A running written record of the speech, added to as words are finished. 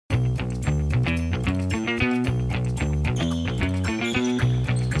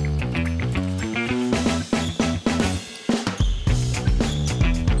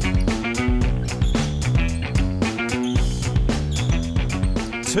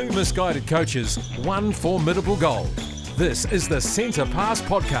Two misguided coaches, one formidable goal. This is the Centre Pass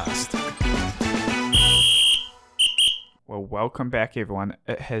Podcast. Well, welcome back, everyone.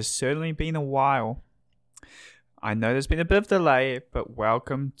 It has certainly been a while. I know there's been a bit of delay, but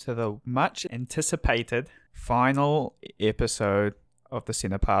welcome to the much anticipated final episode of the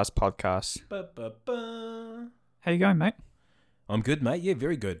Centre Pass Podcast. How you going, mate? I'm good, mate. Yeah,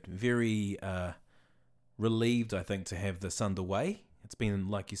 very good. Very relieved, I think, to have this underway. It's been,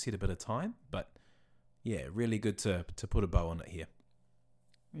 like you said, a bit of time, but yeah, really good to put a bow on it here.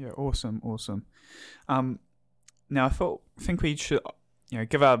 Yeah, awesome. Now, I think we should,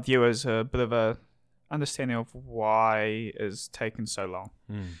 give our viewers a bit of a understanding of why it's taken so long.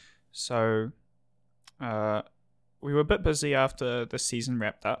 So, we were a bit busy after the season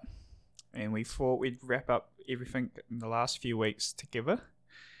wrapped up, and we thought we'd wrap up everything in the last few weeks together,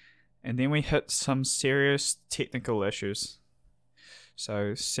 and then we hit some serious technical issues.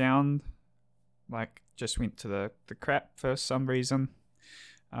 So sound just went to the crap for some reason.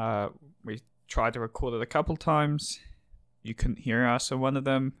 We tried to record it a couple times. You couldn't hear us on one of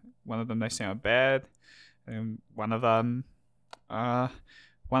them. One of them they sounded bad, and one of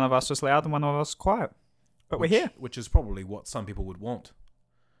us was loud and one of us was quiet. But we're here, which is probably what some people would want.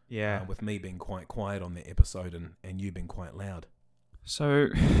 Yeah, with me being quite quiet on the episode and you being quite loud. So,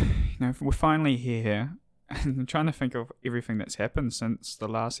 we're finally here. And I'm trying to think of everything that's happened since the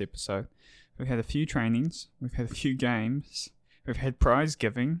last episode. We've had a few trainings, we've had a few games, we've had prize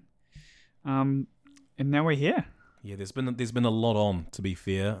giving, and now we're here. Yeah, there's been a lot on, to be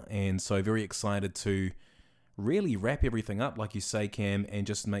fair, and so very excited to really wrap everything up, like you say, Cam, and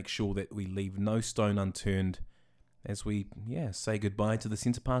just make sure that we leave no stone unturned as we say goodbye to the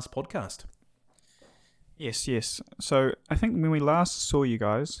Centre Pass Podcast. Yes. So I think when we last saw you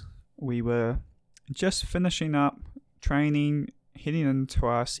guys, we were just finishing up training, heading into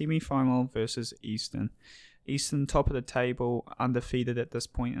our semi-final versus Eastern. Eastern top of the table, undefeated at this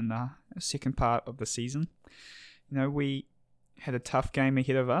point in the second part of the season. We had a tough game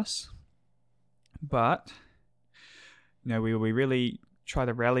ahead of us, but we really tried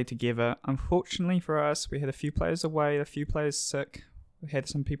to rally together. Unfortunately for us, we had a few players away, a few players sick. We had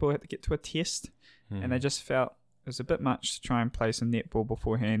some people who had to get to a test, and they just felt it was a bit much to try and play some netball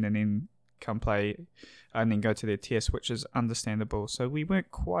beforehand and then come play and then go to their test, which is understandable. So we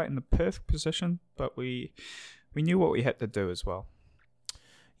weren't quite in the perfect position, but we knew what we had to do as well.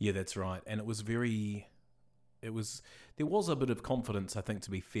 Yeah, that's right. And there was a bit of confidence, I think,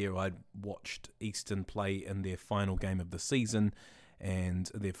 to be fair. I'd watched Eastern play in their final game of the season and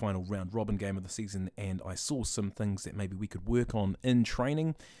their final round robin game of the season, and I saw some things that maybe we could work on in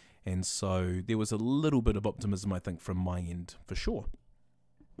training, and so there was a little bit of optimism, I think, from my end, for sure.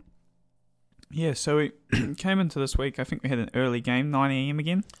 Yeah, so we came into this week, I think we had an early game, 9 a.m.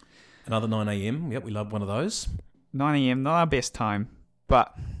 again. Another 9 a.m, yep, we love one of those. 9 a.m, not our best time,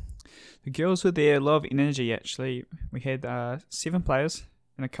 but the girls were there, a lot of energy actually. We had 7 players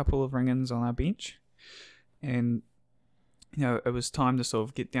and a couple of ring-ins on our bench, and it was time to sort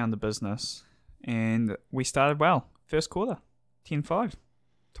of get down to business, and we started well. First quarter, 10-5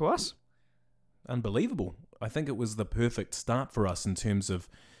 to us. Unbelievable. I think it was the perfect start for us in terms of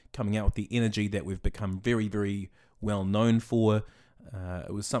coming out with the energy that we've become very, very well known for.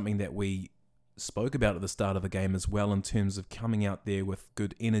 It was something that we spoke about at the start of the game as well, in terms of coming out there with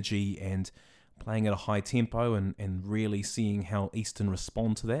good energy and playing at a high tempo and really seeing how Eastern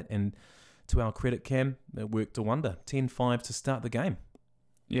respond to that. And to our credit, Cam, it worked a wonder. 10-5 to start the game.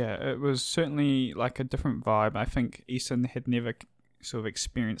 Yeah, it was certainly like a different vibe. I think Eastern had never sort of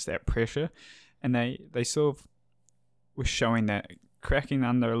experienced that pressure, and they sort of were showing that, cracking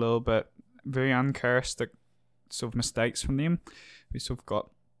under a little bit, very uncharacteristic sort of mistakes from them. We sort of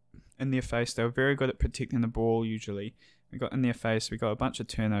got in their face. They were very good at protecting the ball usually. We got in their face, we got a bunch of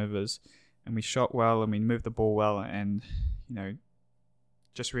turnovers, and we shot well and we moved the ball well, and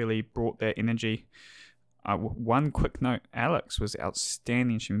just really brought that energy. One quick note, Alex was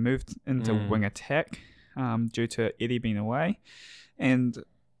outstanding. She moved into wing attack due to Eddie being away, and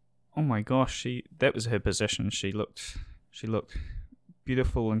oh my gosh, that was her position. She looked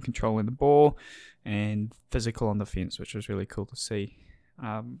beautiful in controlling the ball and physical on the fence, which was really cool to see.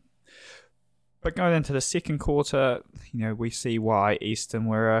 But going into the second quarter, we see why Eastern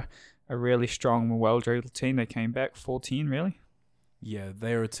were a really strong, well-drilled team. They came back 14, really. Yeah,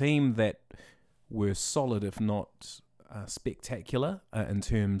 they're a team that were solid, if not spectacular, in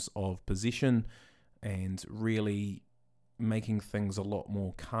terms of position and really making things a lot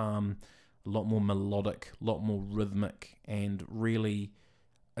more calm, a lot more melodic, a lot more rhythmic, and really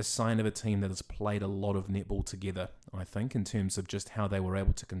a sign of a team that has played a lot of netball together, I think, in terms of just how they were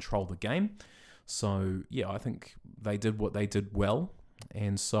able to control the game. So, yeah, I think they did what they did well.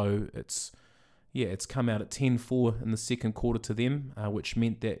 And so it's come out at 10-4 in the second quarter to them, which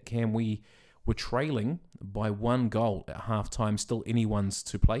meant that we were trailing by 1 goal at halftime, still anyone's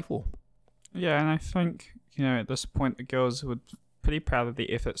to play for. Yeah, and I think, at this point the girls were pretty proud of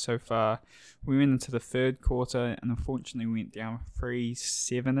the effort so far. We went into the third quarter and unfortunately went down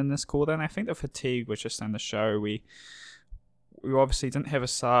 3-7 in this quarter, and I think the fatigue was just on the show. We obviously didn't have a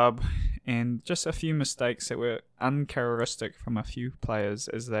sub, and just a few mistakes that were uncharacteristic from a few players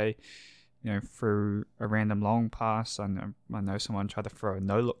as they, threw a random long pass. I know someone tried to throw a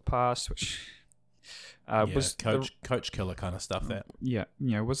no-look pass, which was coach killer kind of stuff. That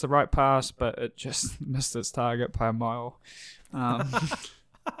was the right pass, but it just missed its target by a mile.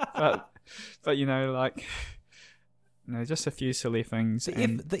 But just a few silly things.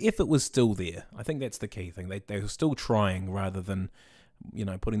 The effort was still there. I think that's the key thing. They were still trying rather than,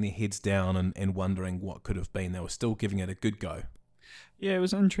 putting their heads down and wondering what could have been. They were still giving it a good go. Yeah, it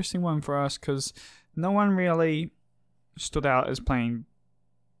was an interesting one for us because no one really stood out as playing,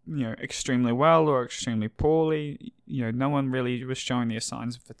 extremely well or extremely poorly. No one really was showing their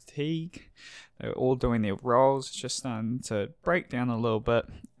signs of fatigue. They were all doing their roles. It's just starting to break down a little bit,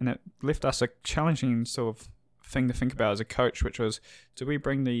 and it left us a challenging sort of thing to think about as a coach, which was, do we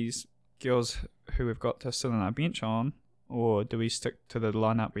bring these girls who we've got to sit on our bench on, or do we stick to the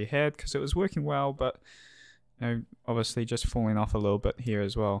lineup we had? Because it was working well, but obviously just falling off a little bit here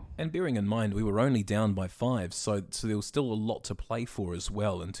as well. And bearing in mind, we were only down by 5, so there was still a lot to play for as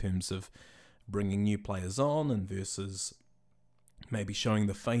well in terms of bringing new players on and versus maybe showing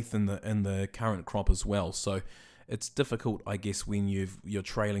the faith in the current crop as well. So it's difficult, I guess, when you're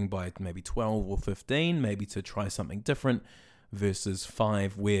trailing by maybe 12 or 15, maybe to try something different versus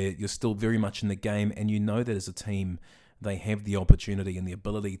 5 where you're still very much in the game and that as a team they have the opportunity and the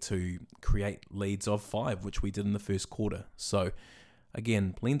ability to create leads of 5, which we did in the first quarter. So,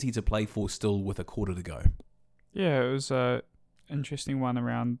 again, plenty to play for still with a quarter to go. Yeah, it was an interesting one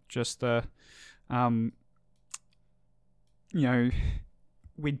around just the,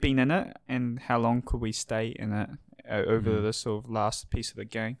 we'd been in it and how long could we stay in it over the sort of last piece of the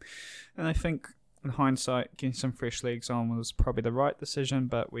game. And I think in hindsight, getting some fresh legs on was probably the right decision,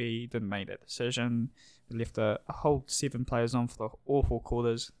 but we didn't make that decision. We left a whole 7 players on for the all 4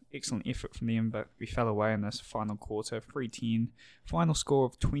 quarters. Excellent effort from them, but we fell away in this final quarter, 3-10. Final score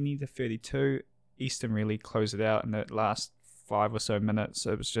of 20-32. Eastern really closed it out in the last 5 or so minutes.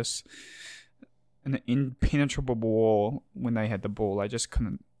 It was just an impenetrable wall when they had the ball. You just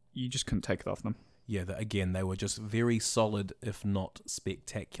couldn't take it off them. Yeah, again, they were just very solid, if not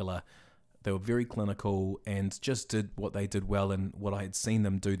spectacular. They were very clinical and just did what they did well and what I had seen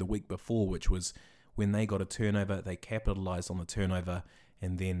them do the week before, which was when they got a turnover, they capitalised on the turnover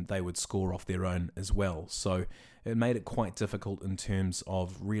and then they would score off their own as well. So it made it quite difficult in terms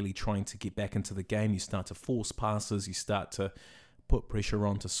of really trying to get back into the game. You start to force passes, you start to put pressure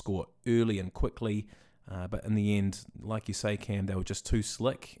on to score early and quickly. But in the end, like you say, Cam, they were just too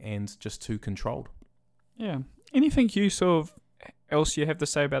slick and just too controlled. Yeah. Anything else you have to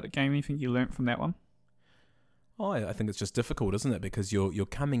say about the game? Anything you learnt from that one? I think it's just difficult, isn't it? Because you're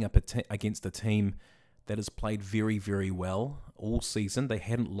coming up against a team that has played very, very well all season. They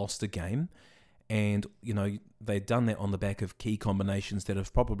hadn't lost a game. And, they'd done that on the back of key combinations that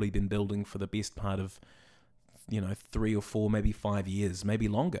have probably been building for the best part of, 3 or 4, maybe 5 years, maybe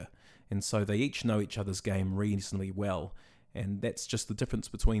longer. And so they each know each other's game reasonably well. And that's just the difference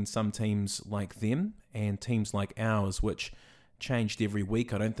between some teams like them and teams like ours, which changed every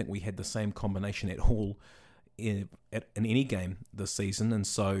week. I don't think we had the same combination at all in any game this season, and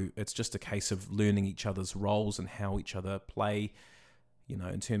so it's just a case of learning each other's roles and how each other play.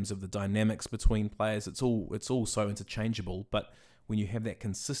 In terms of the dynamics between players, it's all so interchangeable. But when you have that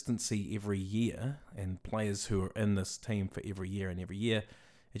consistency every year and players who are in this team for every year,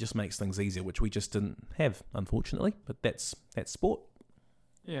 it just makes things easier, which we just didn't have, unfortunately. But that's sport.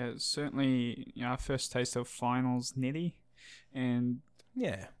 Yeah, it's certainly our first taste of finals netty, and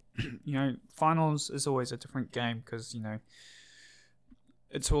yeah. Finals is always a different game because,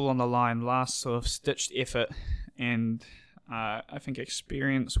 it's all on the line, last sort of stitched effort, and I think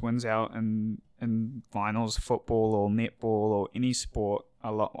experience wins out in finals, football or netball or any sport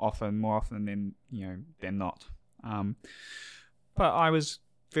more often than not. But I was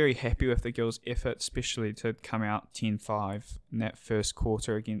very happy with the girls' effort, especially to come out 10-5 in that first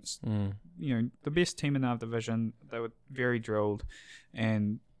quarter against, the best team in our division. They were very drilled,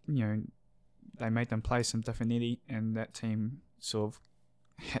 and they made them play some different netty, and that team sort of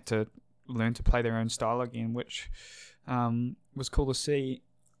had to learn to play their own style again, which was cool to see.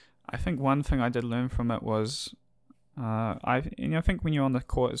 I think one thing I did learn from it was I think when you're on the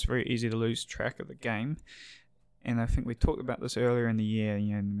court, it's very easy to lose track of the game. And I think we talked about this earlier in the year,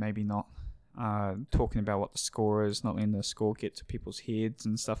 maybe not talking about what the score is, not letting the score get to people's heads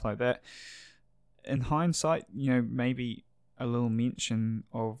and stuff like that. In hindsight, maybe a little mention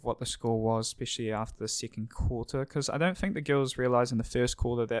of what the score was, especially after the second quarter, because I don't think the girls realised in the first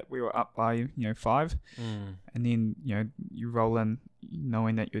quarter that we were up by 5, and then you roll in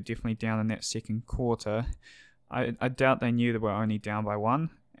knowing that you're definitely down in that second quarter. I doubt they knew they were only down by 1,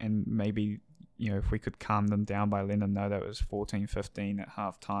 and maybe if we could calm them down by letting them know that it was 14-15 at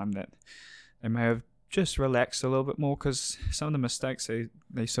half time, that they may have just relaxed a little bit more, because some of the mistakes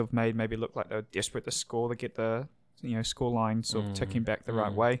they sort of made maybe looked like they were desperate to score to get the score line sort of ticking back the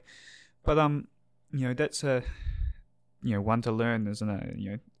right way. But that's a one to learn, isn't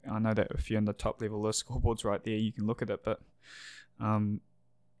it? I know that if you're in the top level, the scoreboard's right there, you can look at it, but something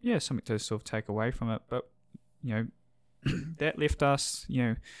to sort of take away from it. But that left us,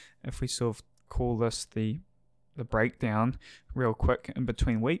 if we sort of call this the breakdown real quick in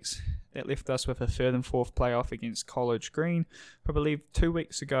between weeks, that left us with a third and fourth playoff against College Green. I believe 2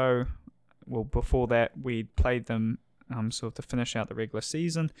 weeks ago, well, before that, we'd played them sort of to finish out the regular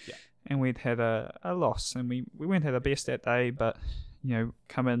season, and we'd had a loss, and we weren't at our best that day, but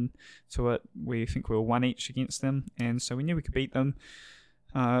coming to it, we think we were 1 each against them, and so we knew we could beat them.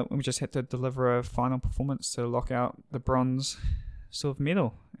 We just had to deliver a final performance to lock out the bronze sort of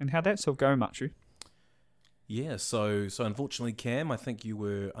medal. And how'd that sort of go, Matthew? Yeah, so unfortunately, Cam, I think you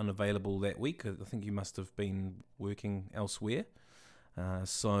were unavailable that week. I think you must have been working elsewhere. I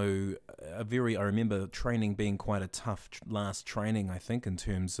remember training being quite a tough last training, I think, in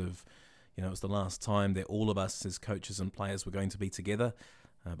terms of, it was the last time that all of us as coaches and players were going to be together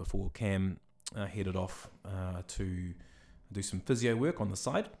before Cam headed off to do some physio work on the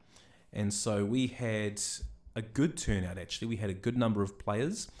side. And so we had a good turnout, actually. We had a good number of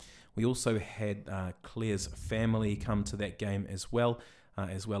players. We also had Claire's family come to that game as well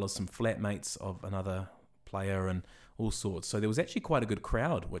as some flatmates of another player and all sorts. So there was actually quite a good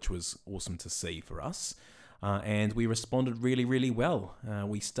crowd, which was awesome to see for us. And we responded really, really well.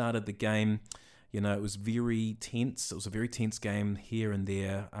 We started the game, it was very tense. It was a very tense game here and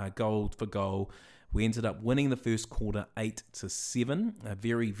there, goal for goal. We ended up winning the first quarter 8-7, a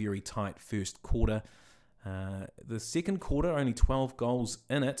very, very tight first quarter. The second quarter, only 12 goals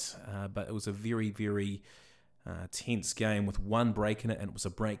in it, but it was a very, very tense game with one break in it, and it was a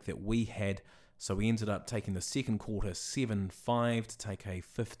break that we had. So we ended up taking the second quarter 7-5 to take a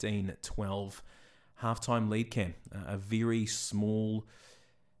 15-12 halftime lead, Cam. A very small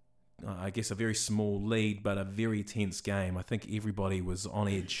lead, but a very tense game. I think everybody was on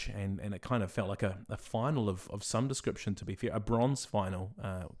edge, and it kind of felt like a final of some description, to be fair. A bronze final,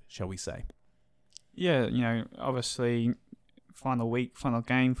 shall we say. Yeah, obviously, final week, final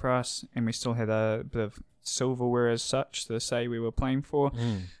game for us, and we still had a bit of silverware as such to say we were playing for.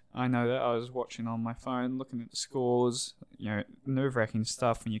 I know that I was watching on my phone, looking at the scores, nerve-wracking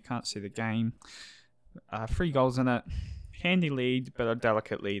stuff when you can't see the game. 3 goals in it. Handy lead, but a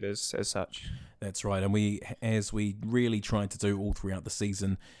delicate lead as such. That's right, and as we really tried to do all throughout the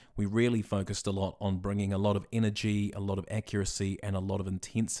season, we really focused a lot on bringing a lot of energy, a lot of accuracy, and a lot of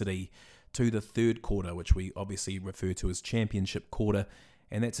intensity to the third quarter, which we obviously refer to as championship quarter,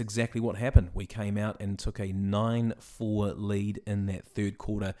 and that's exactly what happened. We came out and took a 9-4 lead in that third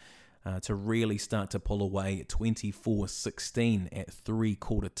quarter to really start to pull away 24-16 at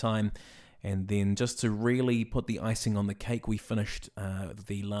 3-quarter time. And then just to really put the icing on the cake, we finished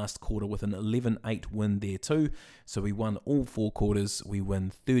the last quarter with an 11-8 win there too. So we won all 4 quarters. We win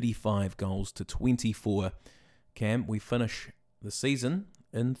 35 goals to 24. Cam, we finish the season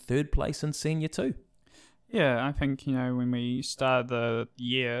in 3rd place in Senior 2. Yeah, I think, when we started the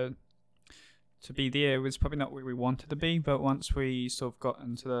year, to be there was probably not where we wanted to be. But once we sort of got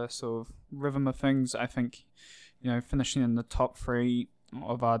into the sort of rhythm of things, I think, finishing in the top 3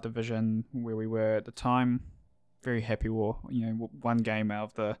 of our division where we were at the time, very happy with, one game out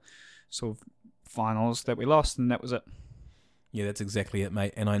of the sort of finals that we lost, and that was it. Yeah, that's exactly it,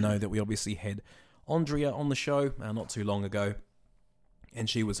 mate. And I know that we obviously had Andrea on the show not too long ago, and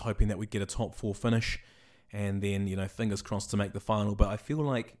she was hoping that we'd get a top 4 finish and then, fingers crossed to make the final. But I feel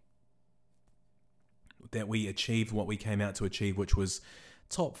like that we achieved what we came out to achieve, which was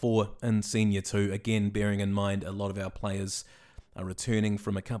top 4 in Senior 2. Again, bearing in mind a lot of our players are returning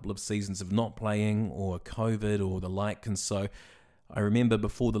from a couple of seasons of not playing or COVID or the like. And so I remember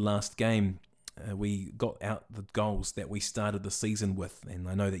before the last game, we got out the goals that we started the season with, and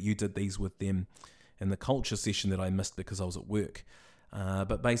I know that you did these with them in the culture session that I missed because I was at work.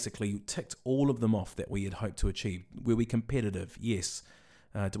 But basically, ticked all of them off that we had hoped to achieve. Were we competitive? Yes.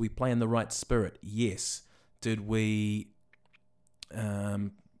 Did we play in the right spirit? Yes. Did we...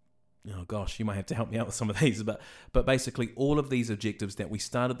 oh gosh, you might have to help me out with some of these, but basically all of these objectives that we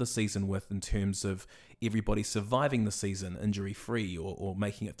started the season with in terms of everybody surviving the season injury-free or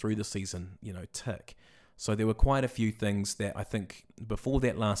making it through the season, tick. So there were quite a few things that I think before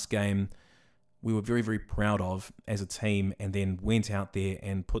that last game we were very, very proud of as a team, and then went out there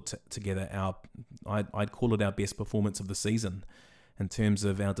and put together I'd call it our best performance of the season in terms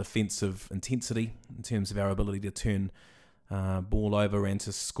of our defensive intensity, in terms of our ability to turn ball over and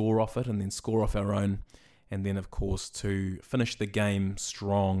to score off it, and then score off our own, and then of course to finish the game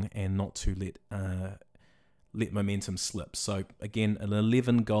strong and not to let momentum slip. So again, an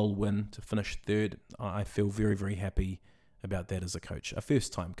 11-goal win to finish third. I feel very, very happy about that as a coach, a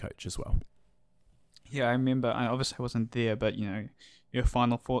first-time coach as well. Yeah, I remember. I obviously wasn't there, but your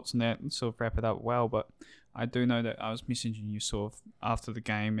final thoughts on that and sort of wrap it up well. But I do know that I was messaging you sort of after the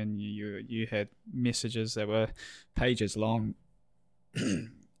game, and you had messages that were pages long,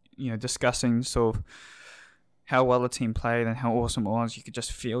 discussing sort of how well the team played and how awesome it was. You could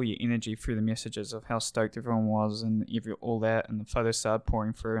just feel your energy through the messages of how stoked everyone was, and all that, and the photos started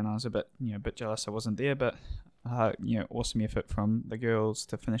pouring through. And I was a bit jealous I wasn't there, but awesome effort from the girls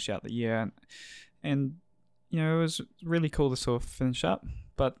to finish out the year. And it was really cool to sort of finish up.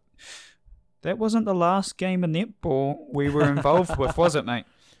 But that wasn't the last game of netball we were involved with, was it, mate?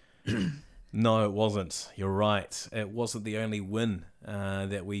 No, it wasn't. You're right. It wasn't the only win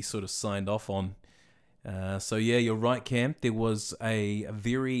that we sort of signed off on. So yeah, you're right, Cam. There was a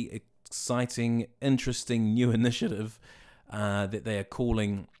very exciting, interesting new initiative that they are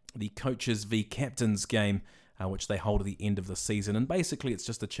calling the Coaches v Captains game, which they hold at the end of the season. And basically it's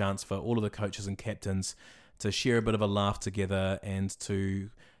just a chance for all of the coaches and captains to share a bit of a laugh together and to,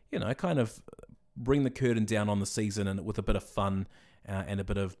 kind of bring the curtain down on the season, and with a bit of fun and a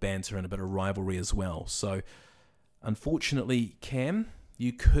bit of banter and a bit of rivalry as well. So unfortunately, Cam,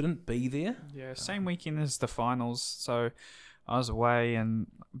 you couldn't be there. Yeah, same weekend as the finals. So I was away and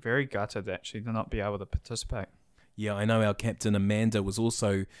very gutted actually to not be able to participate. Yeah, I know our captain Amanda was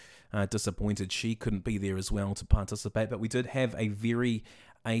also disappointed she couldn't be there as well to participate, but we did have a very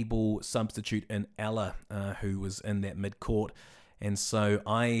able substitute in Ella who was in that mid-court, and so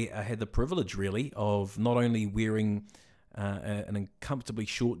I had the privilege really of not only wearing an uncomfortably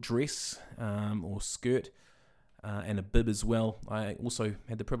short dress or skirt and a bib as well. I also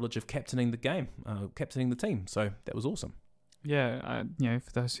had the privilege of captaining the game, captaining the team, so that was awesome. Yeah,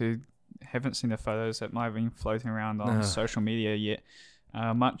 for those who haven't seen the photos that might have been floating around on social media yet,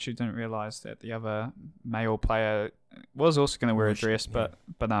 much who didn't realise that the other male player was also going to wear a dress, but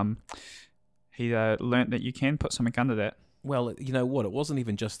he learnt that you can put something under that. Well, you know what? It wasn't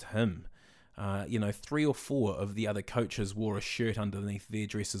even just him. 3 or 4 of the other coaches wore a shirt underneath their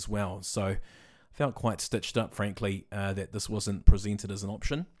dress as well. So I felt quite stitched up, frankly, that this wasn't presented as an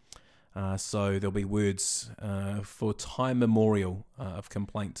option. So there'll be words for time memorial of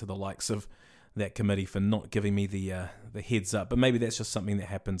complaint to the likes of that committee for not giving me the heads up. But maybe that's just something that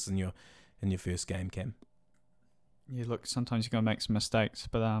happens in your first game, Cam. Yeah, look, sometimes you're going to make some mistakes,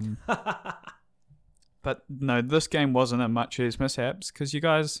 but but no, this game wasn't a Machu's mishaps because you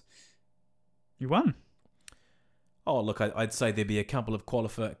won. Oh, look, I'd say there'd be a couple of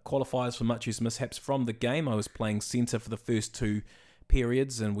qualifiers for Machu's mishaps from the game. I was playing centre for the first 2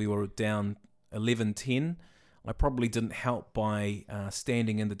 periods and we were down 11-10. I probably didn't help by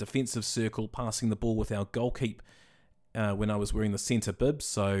standing in the defensive circle, passing the ball with our goalkeep when I was wearing the centre bib.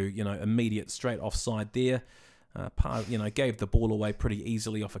 So, immediate straight offside there. Gave the ball away pretty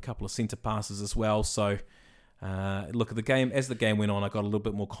easily off a couple of centre passes as well. So, look at the game. As the game went on, I got a little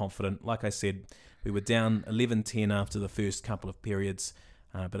bit more confident. Like I said, we were down 11-10 after the first couple of periods,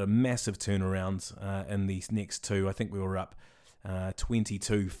 but a massive turnaround in these next 2. I think we were up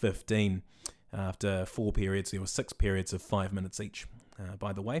 22-15 after 4 periods. There were 6 periods of 5 minutes each,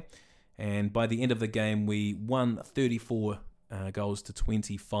 by the way. And by the end of the game, we won 34 goals to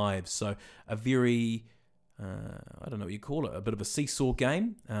 25. So a very... I don't know what you call it, a bit of a seesaw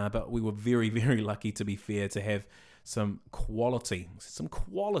game, but we were very, very lucky, to be fair, to have some quality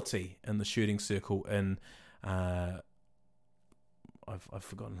in the shooting circle in, I've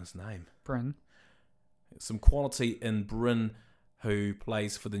forgotten his name. Bryn. Some quality in Bryn, who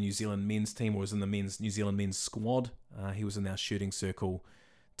plays for the New Zealand men's team, or is in the New Zealand men's squad. He was in our shooting circle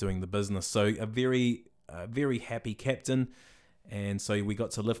doing the business. So a very, very happy captain. And so we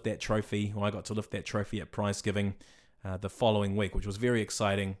got to lift that trophy, or I got to lift that trophy at prizegiving the following week, which was very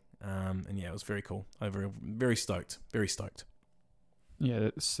exciting. And yeah, it was very cool. Very stoked. Very stoked. Yeah,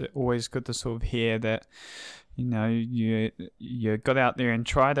 it's always good to sort of hear that, you got out there and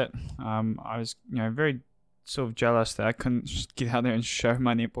tried it. I was, very sort of jealous that I couldn't get out there and show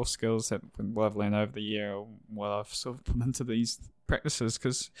my netball skills that I've learned over the year, or what I've sort of put into these practices,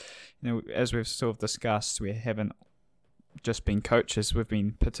 because, as we've sort of discussed, we haven't just been coaches, we've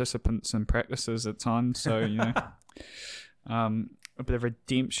been participants in practices at times. So, a bit of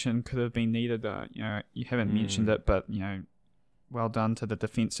redemption could have been needed. You haven't mentioned it, but, well done to the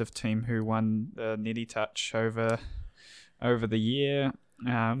defensive team who won the netty touch over the year.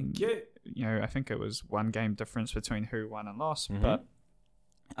 I think it was one game difference between who won and lost, but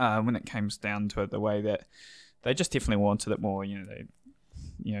when it comes down to it, the way that they just definitely wanted it more, they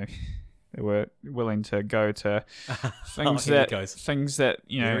were willing to go to things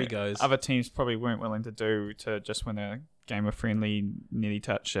that other teams probably weren't willing to do to just win a game of friendly netty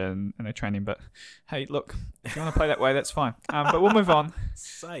touch and a training. But hey, look, if you want to play that way, that's fine. But we'll move on.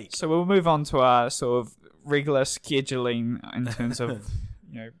 So we'll move on to our sort of regular scheduling in terms of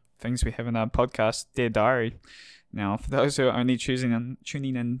things we have in our podcast, Dear Diary. Now, for those who are only tuning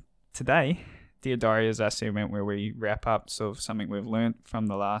in today, Dear Diary is our segment where we wrap up sort of something we've learned from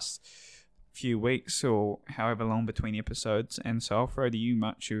the last few weeks or however long between episodes. And so I'll throw to you,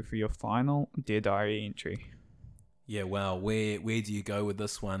 Machu, for your final Dear Diary entry. Yeah, wow. Where do you go with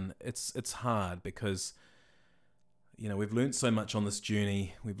this one? It's hard because, we've learned so much on this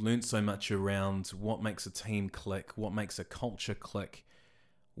journey. We've learned so much around what makes a team click, what makes a culture click,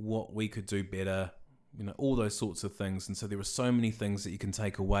 what we could do better, all those sorts of things. And so there are so many things that you can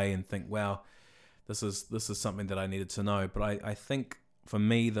take away and think, wow, this is something that I needed to know. But I think for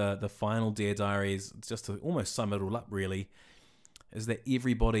me, the final Dear Diary is just to almost sum it all up, really, is that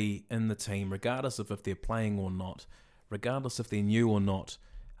everybody in the team, regardless of if they're playing or not, regardless if they're new or not,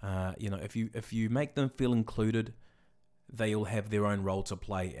 if you make them feel included, they'll have their own role to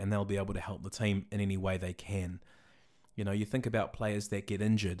play and they'll be able to help the team in any way they can. You think about players that get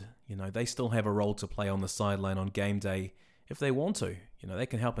injured, they still have a role to play on the sideline on game day if they want to. They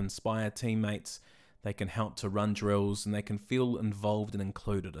can help inspire teammates, they can help to run drills, and they can feel involved and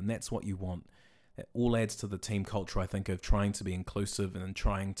included, and that's what you want. It all adds to the team culture, I think, of trying to be inclusive and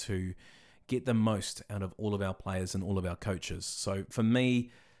trying to get the most out of all of our players and all of our coaches. So for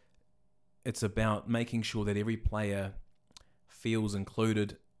me, it's about making sure that every player feels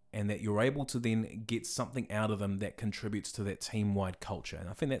included and that you're able to then get something out of them that contributes to that team-wide culture. And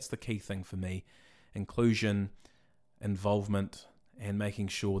I think that's the key thing for me. Inclusion, involvement, and making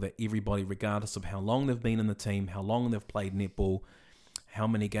sure that everybody, regardless of how long they've been in the team, how long they've played netball, how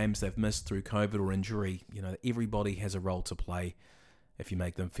many games they've missed through COVID or injury, everybody has a role to play if you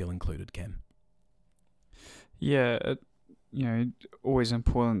make them feel included, Cam. Yeah, always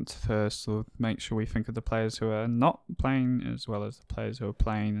important to sort of make sure we think of the players who are not playing as well as the players who are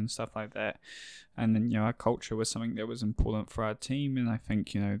playing and stuff like that. And then, our culture was something that was important for our team. And I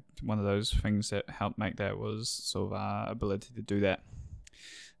think, one of those things that helped make that was sort of our ability to do that.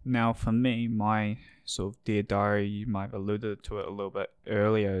 Now, for me, my sort of Dear Diary, you might have alluded to it a little bit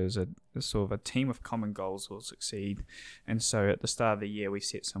earlier, is a sort of a team with common goals will succeed. And so at the start of the year, we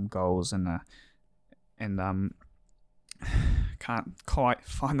set some goals and can't quite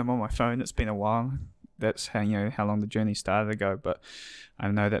find them on my phone. It's been a while. That's how long the journey started ago. But I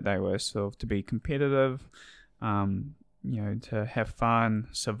know that they were sort of to be competitive, to have fun.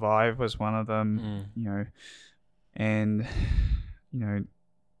 Survive was one of them. And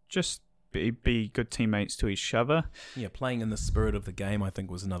just be good teammates to each other. Yeah, playing in the spirit of the game, I think,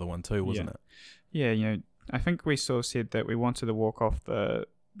 was another one too, wasn't it? Yeah, I think we sort of said that we wanted to walk off the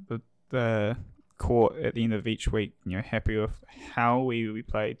court at the end of each week, happy with how we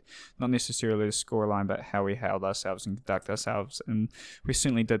played, not necessarily the scoreline, but how we held ourselves and conduct ourselves. And we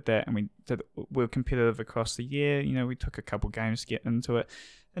certainly did that, and we were competitive across the year. We took a couple games to get into it,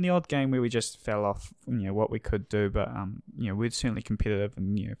 and the odd game where we just fell off, what we could do. But we're certainly competitive,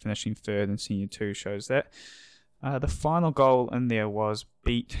 and finishing third in Senior 2 shows that. The final goal in there was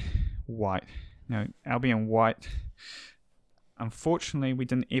beat White. Albion White. Unfortunately, we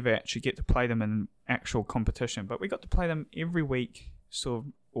didn't ever actually get to play them in actual competition, but we got to play them every week, or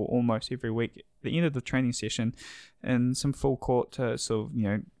almost every week, at the end of the training session, in some full court to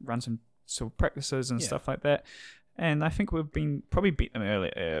run some sort of practices and stuff like that. And I think we've probably beat them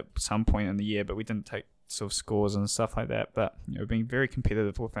earlier at some point in the year, but we didn't take sort of scores and stuff like that. But we've been very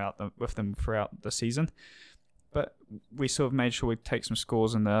competitive with them throughout the season. But we sort of made sure we take some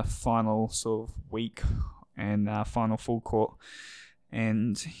scores in the final sort of week and final full court.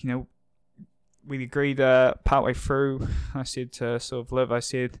 And, we agreed partway through. I said to sort of Liv, I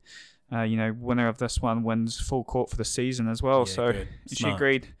said, winner of this one wins full court for the season as well. Yeah, so good. she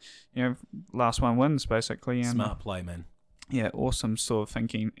agreed, last one wins basically. And, Smart play, man. Yeah, awesome sort of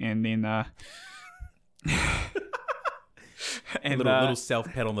thinking. And then and little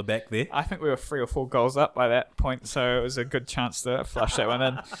self pat on the back there. I think we were 3 or 4 goals up by that point, so it was a good chance to flush that one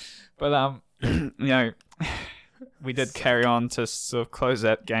in. But we did carry on to sort of close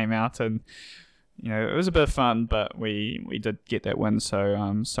that game out, and it was a bit of fun, but we did get that win.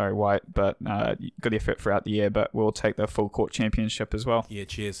 So sorry, White, but good effort throughout the year. But we'll take the full court championship as well. Yeah,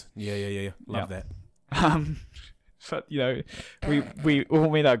 cheers. Yeah. Love that. But we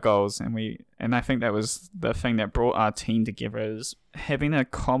all met our goals, and I think that was the thing that brought our team together, is having a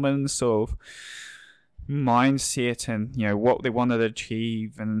common sort of mindset and what they wanted to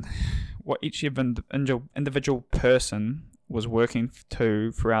achieve and what each individual person was working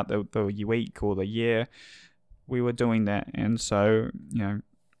to throughout the week or the year. We were doing that, and so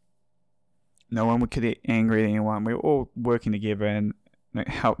no one would get angry at anyone. We were all working together, and it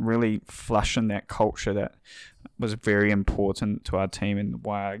helped really flush in that culture that was very important to our team and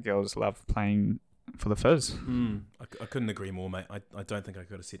why our girls love playing for the Fizz. I couldn't agree more, mate. I don't think I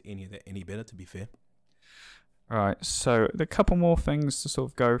could have said any of that any better, to be fair. Right, so a couple more things to sort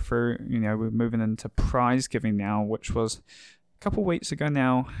of go through. We're moving into prize giving now, which was a couple of weeks ago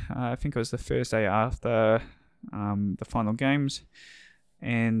now. I think it was the Thursday after the final games.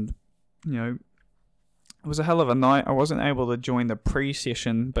 And, it was a hell of a night. I wasn't able to join the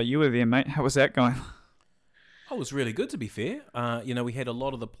pre-session, but you were there, mate. How was that going? Oh, it was really good, to be fair. We had a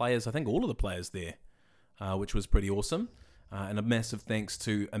lot of the players, I think all of the players there, which was pretty awesome. And a massive thanks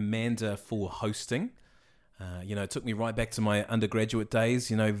to Amanda for hosting. It took me right back to my undergraduate days,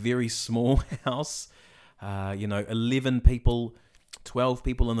 very small house, 11 people, 12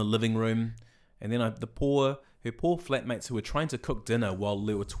 people in the living room. And then her poor flatmates who were trying to cook dinner while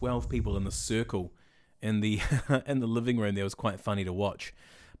there were 12 people in the circle in the in the living room. That was quite funny to watch.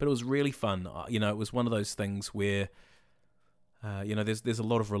 But it was really fun. It was one of those things where, there's a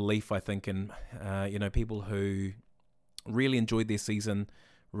lot of relief, I think, in, people who really enjoyed their season,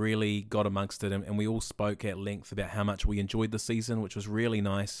 really got amongst it, and we all spoke at length about how much we enjoyed the season, which was really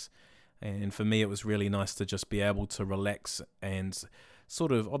nice. And for me, it was really nice to just be able to relax and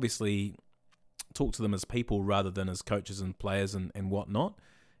sort of obviously talk to them as people rather than as coaches and players and whatnot.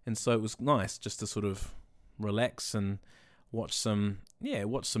 And so it was nice just to sort of relax and watch some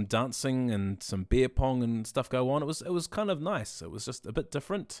dancing and some beer pong and stuff go on. It was kind of nice. It was just a bit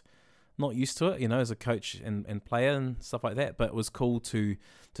different. Not used to it, as a coach and player and stuff like that. But it was cool to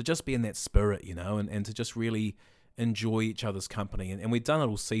just be in that spirit, and to just really enjoy each other's company. And we've done it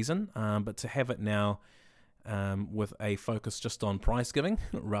all season, but to have it now with a focus just on prize giving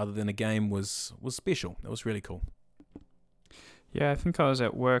rather than a game was special. It was really cool. Yeah, I think I was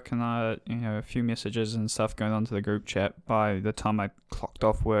at work and a few messages and stuff going on to the group chat. By the time I clocked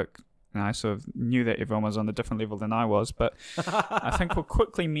off work, and I sort of knew that everyone was on a different level than I was. But I think we'll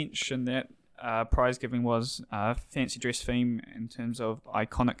quickly mention that prize giving was a fancy dress theme in terms of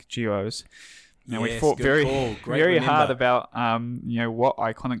iconic duos. Now, we thought very hard about what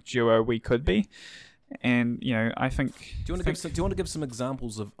iconic duo we could be. And I think. Do you want to give some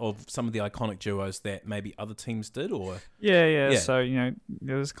examples of some of the iconic duos that maybe other teams did, or? Yeah. So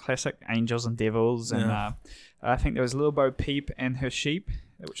there was classic Angels and Devils, and I think there was Lil Bo Peep and her sheep,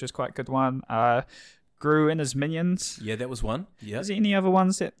 which is quite a good one. Gru and his minions. Yeah, that was one. Yeah. Is there any other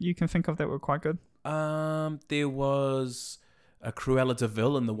ones that you can think of that were quite good? There was a Cruella de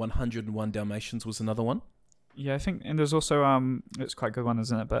Vil and the 101 Dalmatians was another one. Yeah, I think, and there's also it's quite a good one,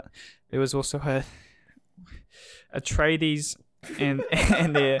 isn't it? But there was also a tradies and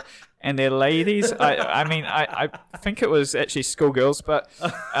their ladies. I think it was actually schoolgirls, but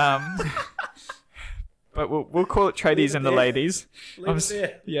but we'll call it tradies and the ladies. Leave it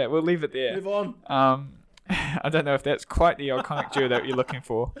there. Yeah, we'll leave it there. Move on. I don't know if that's quite the iconic duo that you're looking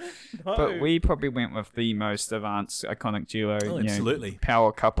for, but we probably went with the most advanced iconic duo. Oh, absolutely.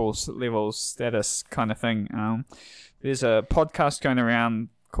 Power couples, level status kind of thing. There's a podcast going around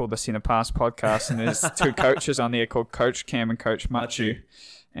called the Centre Pass Podcast, and there's two coaches on there called Coach Cam and Coach Machu.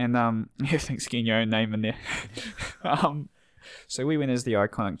 And thanks for getting your own name in there. So we went as the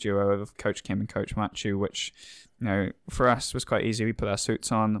iconic duo of Coach Cam and Coach Machu, which for us was quite easy. We put our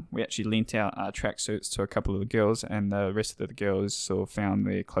suits on. We actually lent out our track suits to a couple of the girls, and the rest of the girls sort of found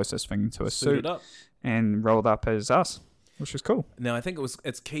the closest thing to a suit and rolled up as us, which was cool. Now, I think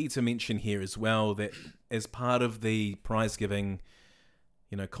it's key to mention here as well that as part of the prize giving,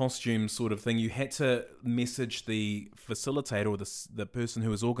 costume sort of thing. You had to message the facilitator or the person who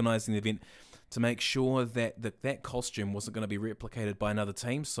was organising the event to make sure that costume wasn't going to be replicated by another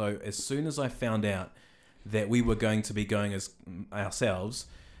team. So as soon as I found out that we were going to be going as ourselves,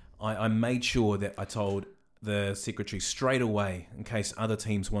 I made sure that I told the secretary straight away in case other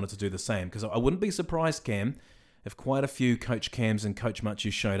teams wanted to do the same. Because I wouldn't be surprised, Cam, if quite a few Coach Cams and Coach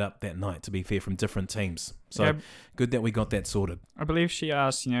Machu showed up that night, to be fair, from different teams. So good that we got that sorted. I believe she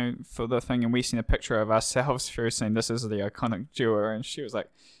asked, for the thing, and we seen a picture of ourselves first saying this is the iconic duo, and she was like,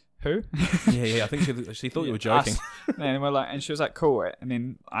 who? Yeah, I think she thought you were joking. And we're like, and she was like, cool. And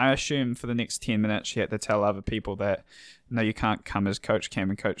then I assumed for the next 10 minutes she had to tell other people that, no, you can't come as Coach Cam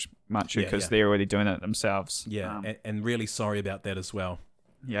and Coach Machu because they're already doing it themselves. Yeah, and really sorry about that as well.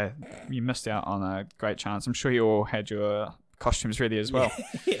 Yeah, you missed out on a great chance. I'm sure you all had your costumes ready as well.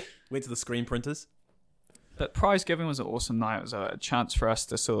 Yeah. Went to the screen printers. But prize giving was an awesome night. It was a chance for us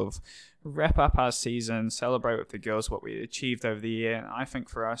to sort of wrap up our season, celebrate with the girls what we achieved over the year. And I think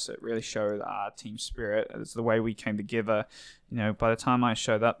for us, it really showed our team spirit. It's the way we came together. By the time I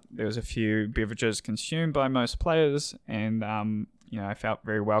showed up, there was a few beverages consumed by most players. And, I felt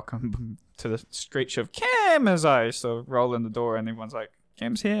very welcome to the screech of Cam as I sort of roll in the door and everyone's like,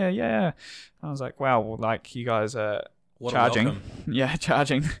 Cam's here, yeah. I was like, wow, well, like you guys are charging. Yeah,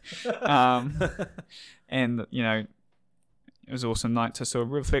 charging. And, it was an awesome night to sort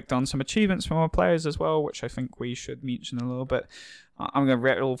of reflect on some achievements from our players as well, which I think we should mention a little bit. I'm going to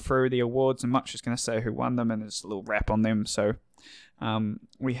rattle through the awards and Much is going to say who won them and there's a little wrap on them. So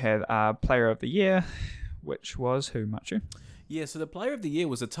we had our Player of the Year, which was who, Machu? Yeah, so the Player of the Year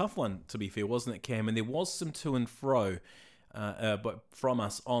was a tough one, to be fair, wasn't it, Cam? And there was some to and fro. But from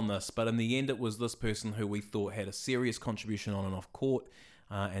us on this, but in the end it was this person who we thought had a serious contribution on and off court,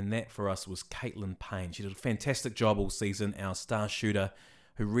 and that for us was Caitlin Payne. She did a fantastic job all season, our star shooter,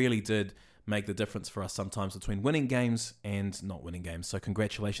 who really did make the difference for us sometimes between winning games and not winning games. So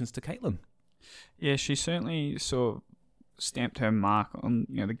congratulations to Caitlin. Yeah, she certainly sort of stamped her mark on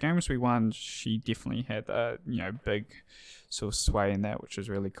the games we won. She definitely had a big sort of sway in that, which was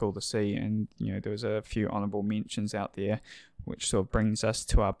really cool to see. And there was a few honourable mentions out there, which sort of brings us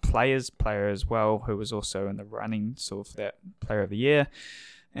to our player as well, who was also in the running sort of that Player of the Year,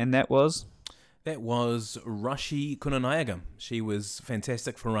 and that was Rashi Kunanayaga. She was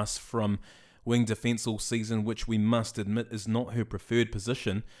fantastic for us from wing defence all season, which we must admit is not her preferred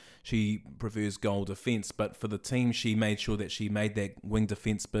position. She prefers goal defence, but for the team, she made sure that she made that wing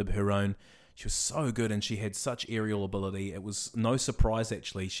defence bib her own. She was so good, and she had such aerial ability. It was no surprise,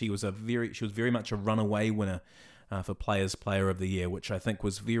 actually. She was very much a runaway winner for Player of the Year, which I think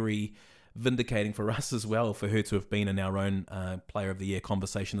was very vindicating for us as well, for her to have been in our own Player of the Year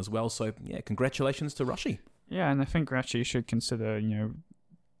conversation as well. So, yeah, congratulations to Rashi. Yeah, and I think Rashi should consider,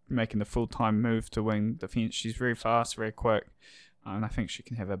 making the full-time move to wing defence. She's very fast, very quick. And I think she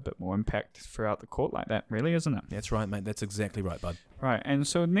can have a bit more impact throughout the court like that, really, isn't it? That's right, mate. That's exactly right, bud. Right, and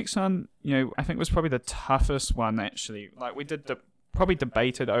so next one, I think was probably the toughest one, actually. Like, we did probably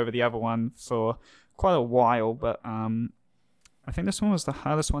debated over the other one for quite a while, but I think this one was the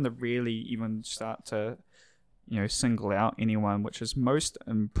hardest one to really even start to, single out anyone, which is most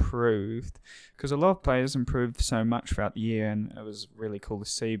improved. Because a lot of players improved so much throughout the year, and it was really cool to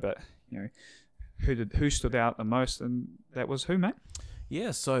see, but, who stood out the most, and that was who, mate? Yeah,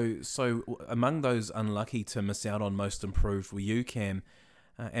 so among those unlucky to miss out on most improved were you, Cam,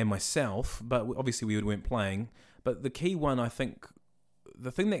 and myself, but obviously we weren't playing. But the key one, I think,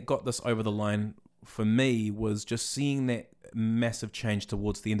 the thing that got this over the line for me was just seeing that massive change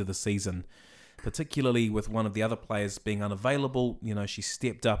towards the end of the season, particularly with one of the other players being unavailable. She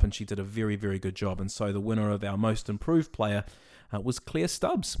stepped up and she did a very, very good job. And so the winner of our most improved player was Claire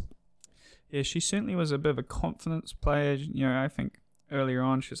Stubbs. Yeah, she certainly was a bit of a confidence player. I think earlier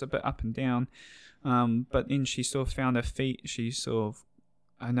on she was a bit up and down, but then she sort of found her feet.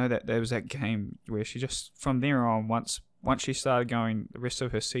 I know that there was that game where she just, from there on, once she started going, the rest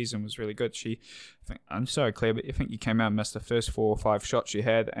of her season was really good. I'm sorry, Claire, but I think you came out and missed the first 4 or 5 shots you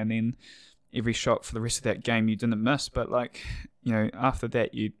had, and then every shot for the rest of that game you didn't miss. But after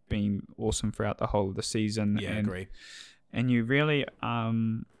that, you'd been awesome throughout the whole of the season. Yeah, I agree. And you really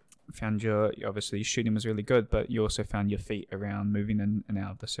found obviously your shooting was really good, but you also found your feet around moving in and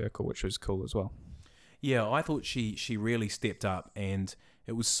out of the circle, which was cool as well. Yeah, I thought she really stepped up, and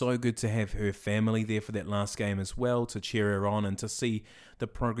it was so good to have her family there for that last game as well, to cheer her on and to see the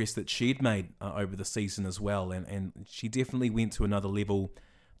progress that she'd made over the season as well. And she definitely went to another level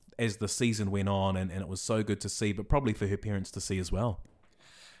as the season went on, and it was so good to see, but probably for her parents to see as well.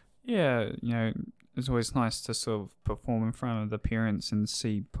 Yeah, it's always nice to sort of perform in front of the parents and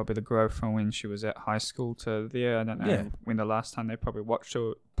see probably the growth from when she was at high school to there. I don't know Yeah. when the last time they probably watched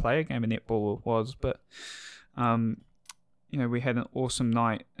her play a game of netball was, but we had an awesome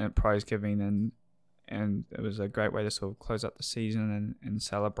night at prize giving, and it was a great way to sort of close up the season and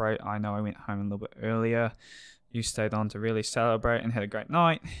celebrate. I know I went home a little bit earlier. You stayed on to really celebrate and had a great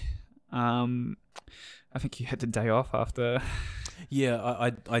night. I think you had the day off after. Yeah,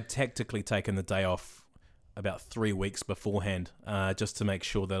 I'd tactically taken the day off about 3 weeks beforehand, just to make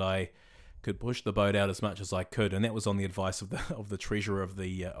sure that I could push the boat out as much as I could, and that was on the advice of the treasurer of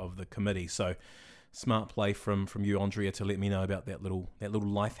the committee. So smart play from you, Andrea, to let me know about that little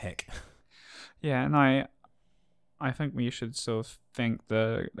life hack. Yeah, and I think we should sort of thank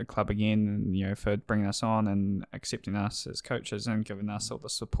the club again, and for bringing us on and accepting us as coaches and giving us all the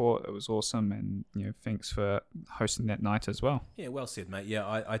support. It was awesome, and thanks for hosting that night as well. Yeah, well said, mate.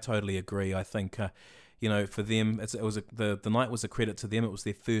 Yeah, I totally agree. I think for them, the night was a credit to them. It was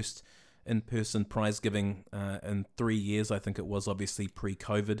their first in-person prize giving in 3 years. I think it was, obviously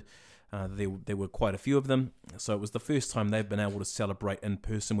pre-COVID. There were quite a few of them, so it was the first time they've been able to celebrate in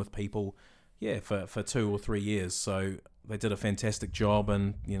person with people. Yeah, for 2 or 3 years. So they did a fantastic job,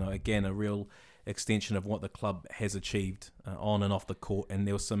 and again, a real extension of what the club has achieved on and off the court. And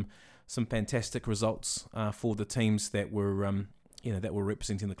there were some fantastic results for the teams that were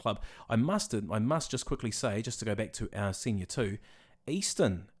representing the club. I must just quickly say, just to go back to our Senior 2,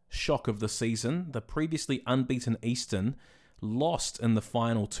 Eastern, shock of the season. The previously unbeaten Eastern lost in the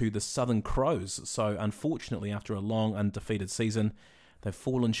final to the Southern Crows. So unfortunately, after a long undefeated season, they've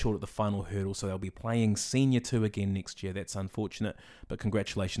fallen short at the final hurdle, so they'll be playing Senior 2 again next year. That's unfortunate, but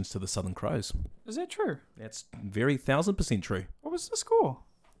congratulations to the Southern Crows. Is that true? That's very 1,000% true. What was the score?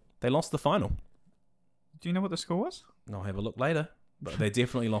 They lost the final. Do you know what the score was? I'll have a look later, but they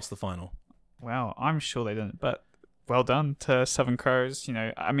definitely lost the final. Wow, I'm sure they didn't, but well done to Southern Crows.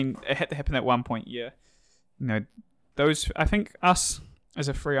 I mean, it had to happen at one point, yeah. Those, I think us as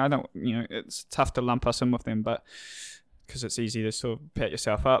a free, it's tough to lump us in with them, but because it's easy to sort of pat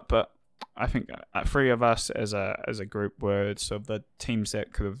yourself up, but I think 3 of us as a group were sort of the teams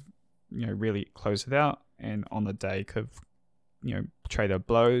that could have really closed it out, and on the day could have traded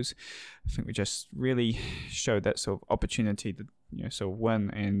blows. I think we just really showed that sort of opportunity to sort of win,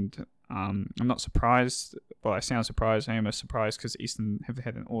 and I'm not surprised. Well, I sound surprised. I am surprised because Eastern have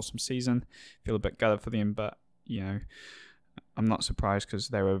had an awesome season. Feel a bit gutted for them, but I'm not surprised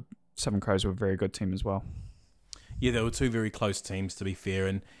because Southern Crows were a very good team as well. Yeah, there were 2 very close teams, to be fair,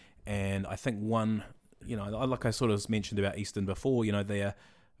 and I think one, like I sort of mentioned about Eastern before, they are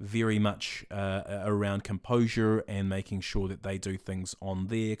very much around composure and making sure that they do things on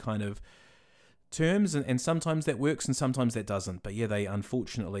their kind of terms, and sometimes that works and sometimes that doesn't. But yeah, they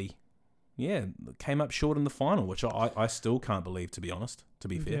unfortunately, came up short in the final, which I still can't believe, to be honest, to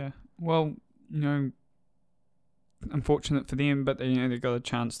be fair. Yeah, well, unfortunate for them, but they got a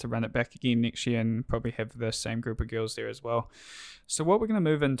chance to run it back again next year and probably have the same group of girls there as well. So what we're going to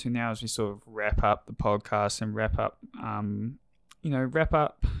move into now is we sort of wrap up the podcast and wrap up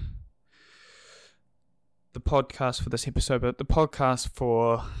the podcast for this episode, but the podcast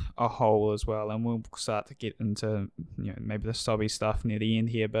for a whole as well. And we'll start to get into maybe the sobby stuff near the end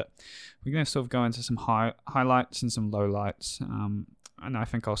here, but we're going to sort of go into some highlights and some lowlights. And I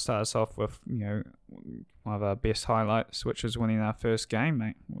think I'll start us off with, one of our best highlights, which was winning our first game,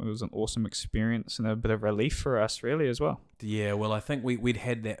 mate. It was an awesome experience and a bit of relief for us, really, as well. Yeah, well, I think we'd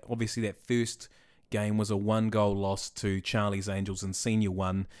had that, obviously that first game was a 1-goal loss to Charlie's Angels in Senior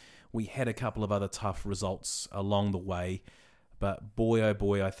 1. We had a couple of other tough results along the way, but boy, oh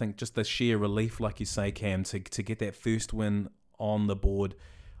boy, I think just the sheer relief, like you say, Cam, to get that first win on the board,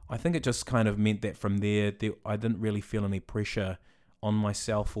 I think it just kind of meant that from there I didn't really feel any pressure on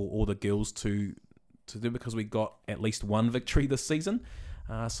myself or the girls to do, because we got at least one victory this season.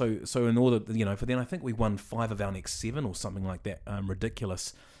 So in order, for then I think we won 5 of our next 7 or something like that,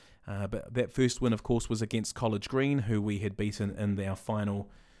 ridiculous. But that first win, of course, was against College Green, who we had beaten in our final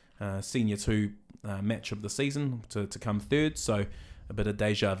Senior 2 match of the season to come third. So a bit of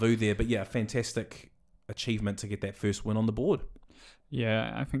deja vu there, but yeah, fantastic achievement to get that first win on the board.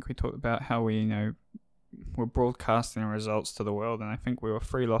 Yeah, I think we talked about how we, we're broadcasting results to the world, and I think we were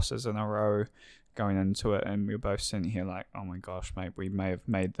 3 losses in a row going into it, and we were both sitting here like, oh my gosh, mate, we may have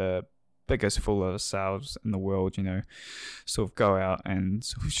made the biggest fool of ourselves in the world, sort of go out and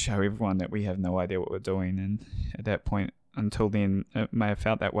sort of show everyone that we have no idea what we're doing. And at that point, until then, it may have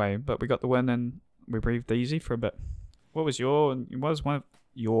felt that way, but we got the win and we breathed easy for a bit. What was one of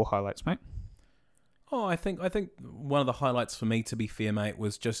your highlights, mate? Oh, I think one of the highlights for me, to be fair, mate,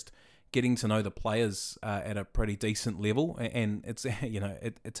 was just getting to know the players at a pretty decent level, and it's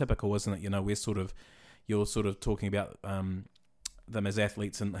it's typical, isn't it? You're sort of talking about them as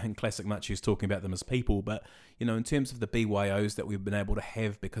athletes, and Classic Machi's talking about them as people. But in terms of the BYOs that we've been able to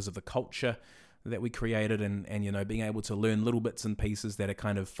have because of the culture that we created, and being able to learn little bits and pieces that are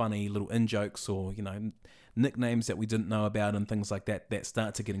kind of funny little in-jokes, or nicknames that we didn't know about, and things like that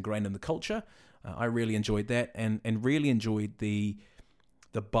start to get ingrained in the culture. I really enjoyed that, and really enjoyed the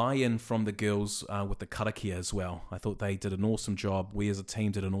buy-in from the girls with the karakia as well. I thought they did an awesome job. We as a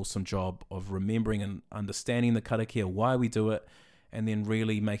team did an awesome job of remembering and understanding the karakia, why we do it, and then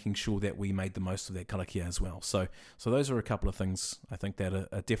really making sure that we made the most of that karakia as well. So those are a couple of things I think that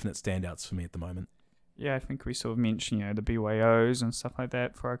are definite standouts for me at the moment. Yeah, I think we sort of mentioned, the BYOs and stuff like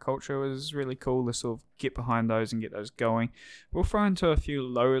that for our culture. It was really cool to sort of get behind those and get those going. We'll throw into a few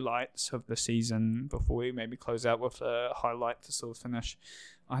lowlights of the season before we maybe close out with a highlight to sort of finish.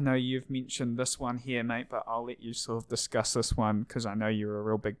 I know you've mentioned this one here, mate, but I'll let you sort of discuss this one because I know you're a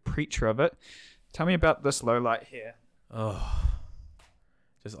real big preacher of it. Tell me about this lowlight here. Oh,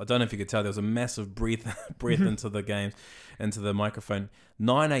 I don't know if you could tell, there was a massive breath into the games, into the microphone.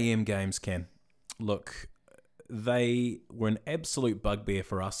 9 a.m. games, Cam. Look, they were an absolute bugbear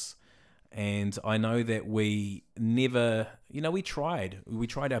for us, and I know that we never, we tried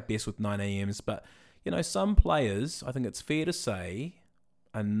our best with 9 a.m.s, but some players, I think it's fair to say,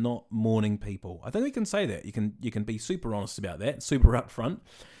 are not morning people. I think we can say that. You can be super honest about that, super upfront.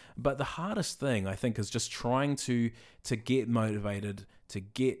 But the hardest thing, I think, is just trying to get motivated, to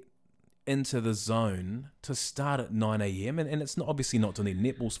get into the zone, to start at 9 a.m. And it's not obviously not to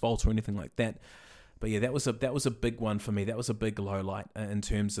netball's fault or anything like that. But yeah, that was a big one for me. That was a big low light in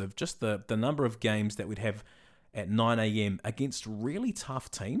terms of just the number of games that we'd have at 9 a.m. against really tough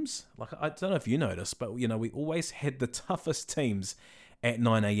teams. Like, I don't know if you noticed, but we always had the toughest teams at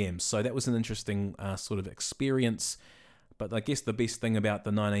 9 a.m. So that was an interesting sort of experience. But I guess the best thing about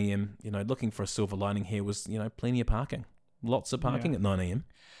the 9 a.m., looking for a silver lining here was, plenty of parking. Lots of parking at 9 a.m.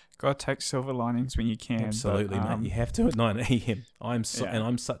 Got to take silver linings when you can. Absolutely, mate. You have to at 9 a.m. And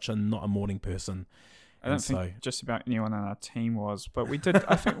I'm such not a morning person. I don't think just about anyone on our team was, but we did.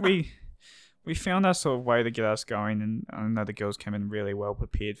 I think we found our sort of way to get us going, and I know the girls came in really well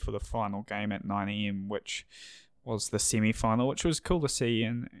prepared for the final game at 9 a.m., which was the semi-final, which was cool to see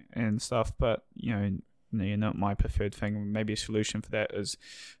and stuff. But not my preferred thing. Maybe a solution for that is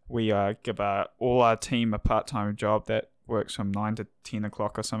we give all our team a part-time job that works from 9 to 10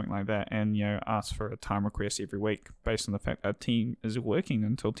 o'clock or something like that, and ask for a time request every week based on the fact our team is working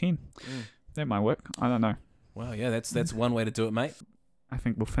until 10. That might work. I don't know. Well, yeah, that's one way to do it, mate. I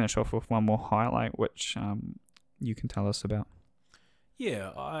think we'll finish off with one more highlight, which you can tell us about.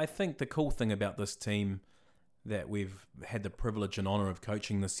 Yeah, I think the cool thing about this team that we've had the privilege and honour of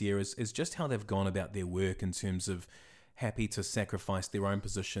coaching this year is just how they've gone about their work in terms of happy to sacrifice their own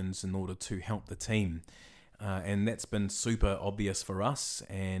positions in order to help the team. And that's been super obvious for us,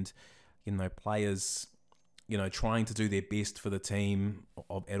 and players trying to do their best for the team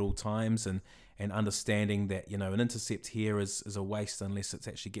at all times, and understanding that an intercept here is a waste unless it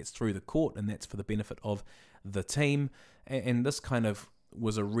actually gets through the court, and that's for the benefit of the team. And this kind of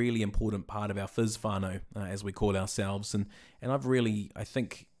was a really important part of our Fizz whānau, as we call ourselves, and I've really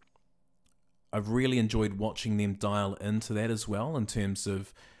enjoyed watching them dial into that as well, in terms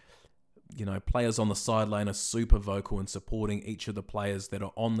of players on the sideline are super vocal in supporting each of the players that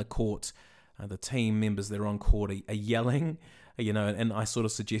are on the court. The team members that are on court are yelling, and I sort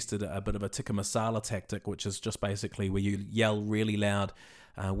of suggested a bit of a tikka masala tactic, which is just basically where you yell really loud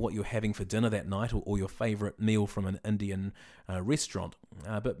what you're having for dinner that night, or your favourite meal from an Indian restaurant,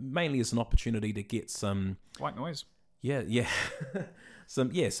 but mainly as an opportunity to get some white noise. Yeah,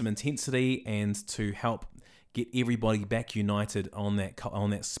 some intensity, and to help get everybody back united on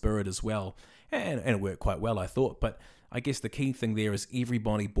that spirit as well, and it worked quite well, I thought. But I guess the key thing there is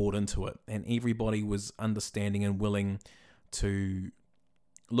everybody bought into it, and everybody was understanding and willing to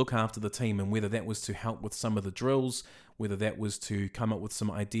look after the team, and whether that was to help with some of the drills, whether that was to come up with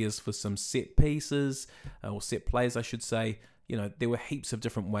some ideas for some set pieces, or set plays, I should say. There were heaps of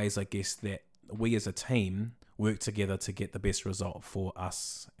different ways, I guess, that we as a team worked together to get the best result for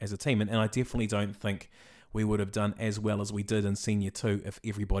us as a team. And I definitely don't think we would have done as well as we did in Senior 2 if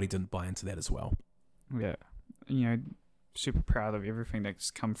everybody didn't buy into that as well. Yeah, super proud of everything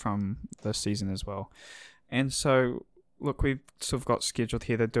that's come from this season as well. And so, look, we've sort of got scheduled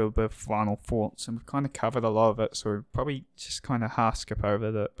here to do a bit of final thoughts, and we've kind of covered a lot of it, so we'll probably just kind of half skip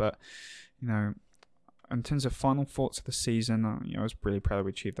over it. But, in terms of final thoughts of the season, I was really proud that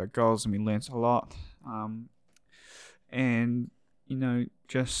we achieved our goals and we learnt a lot. And,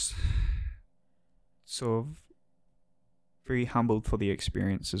 just sort of very humbled for the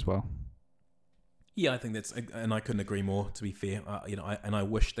experience as well. Yeah, I think and I couldn't agree more. To be fair, I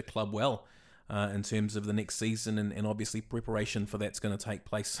wish the club well in terms of the next season, and obviously preparation for that's going to take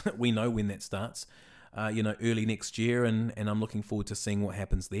place. We know when that starts, early next year, and I'm looking forward to seeing what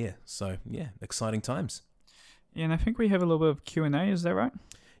happens there. So yeah, exciting times. Yeah, and I think we have a little bit of Q&A. Is that right?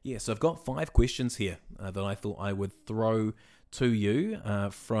 Yeah, so I've got 5 questions here that I thought I would throw to you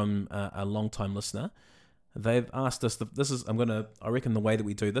from a long-time listener. They've asked us, I reckon the way that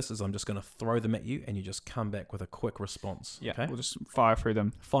we do this is I'm just going to throw them at you and you just come back with a quick response. Yeah, okay? We'll just fire through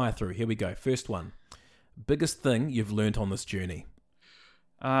them. Fire through. Here we go. First one. Biggest thing you've learnt on this journey?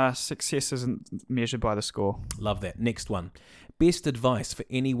 Success isn't measured by the score. Love that. Next one. Best advice for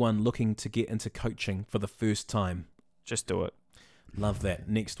anyone looking to get into coaching for the first time? Just do it. Love that.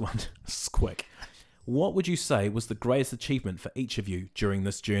 Next one. This is quick. What would you say was the greatest achievement for each of you during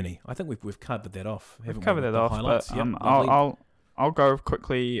this journey? I think we've covered that off. We've covered that off, highlights. but Yep, I'll go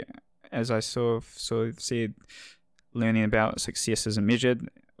quickly. As I sort of said, learning about success isn't measured.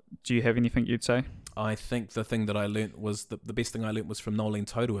 Do you have anything you'd say? I think the thing that I learnt was the best thing I learnt was from Nolene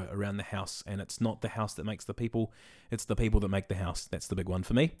Taurua around the house, and it's not the house that makes the people, it's the people that make the house. That's the big one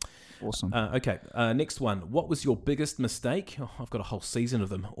for me. Awesome. Okay, next one. What was your biggest mistake? Oh, I've got a whole season of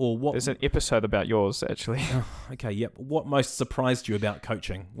them. Or what? There's an episode about yours, actually. Okay, yep. What most surprised you about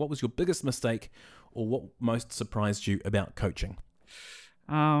coaching? What was your biggest mistake, or what most surprised you about coaching?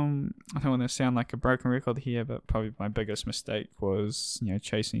 I don't want to sound like a broken record here, but probably my biggest mistake was,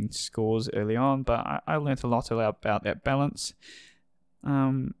 chasing scores early on. But I learned a lot about that balance.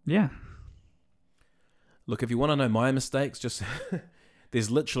 Yeah. Look, if you want to know my mistakes, just there's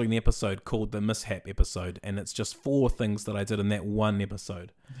literally an episode called the Mishap episode, and it's just 4 things that I did in that one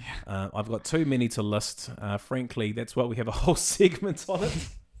episode. Yeah. I've got too many to list. Frankly, that's why we have a whole segment on it.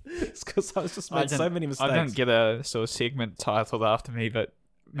 It's because I was just made so many mistakes. I don't get a sort of segment titled after me, but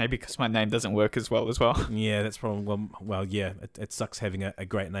maybe because my name doesn't work as well. Yeah, that's probably, well, yeah, it sucks having a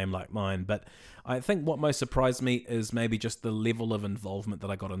great name like mine. But I think what most surprised me is maybe just the level of involvement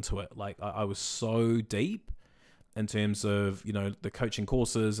that I got into it. Like, I was so deep in terms of, the coaching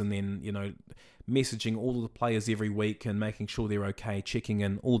courses, and then, messaging all the players every week and making sure they're okay, checking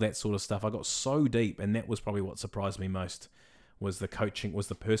in, all that sort of stuff. I got so deep, and that was probably what surprised me most, was the coaching, was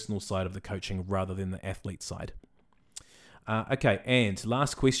the personal side of the coaching rather than the athlete side. Okay, and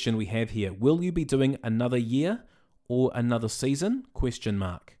last question we have here. Will you be doing another year or another season? ?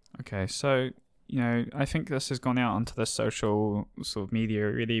 Okay, so, I think this has gone out onto the social sort of media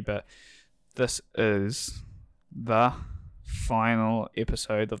already, but this is the final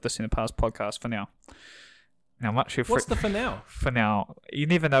episode of the Centre Pass podcast for now. Now, what's the for now? For now. You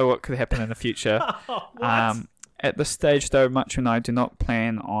never know what could happen in the future. What? At this stage, though, Machu and I do not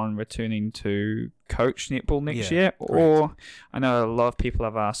plan on returning to coach netball next year. Correct. Or I know a lot of people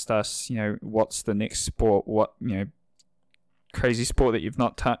have asked us, what's the next sport? What, crazy sport that you've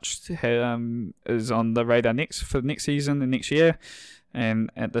not touched is on the radar for next season and next year.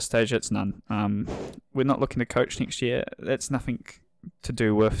 And at this stage, it's none. We're not looking to coach next year. That's nothing to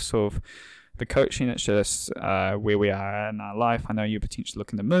do with sort of the coaching. It's just where we are in our life. I know you're potentially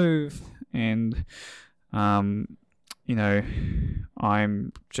looking to move, and I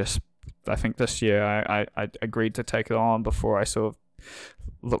think this year I agreed to take it on before I sort of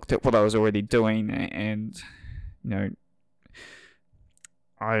looked at what I was already doing, and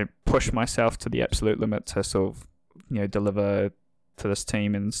I pushed myself to the absolute limit to sort of deliver to this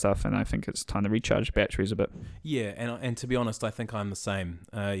team and stuff, and I think it's time to recharge batteries a bit. Yeah, and to be honest, I think I'm the same.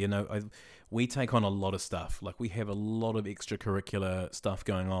 We take on a lot of stuff. Like, we have a lot of extracurricular stuff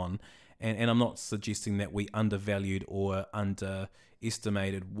going on. And I'm not suggesting that we undervalued or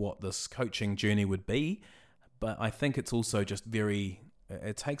underestimated what this coaching journey would be, but I think it's also just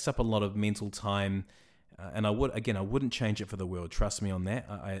it takes up a lot of mental time, and I wouldn't change it for the world. Trust me on that.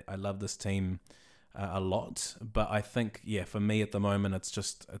 I love this team a lot, but I think, for me at the moment,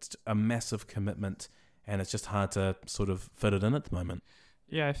 it's a massive commitment, and it's just hard to sort of fit it in at the moment.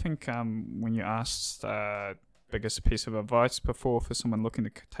 Yeah, I think when you asked biggest piece of advice before for someone looking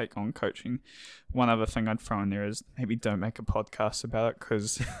to take on coaching, one other thing I'd throw in there is maybe don't make a podcast about it,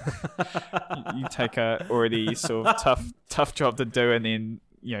 because you take a already sort of tough job to do, and then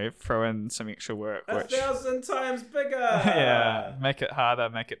throw in some extra work, which 1,000 times bigger. Yeah, make it harder,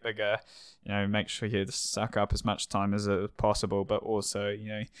 make it bigger. Make sure you suck up as much time as possible, but also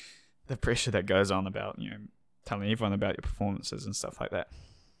the pressure that goes on about telling everyone about your performances and stuff like that.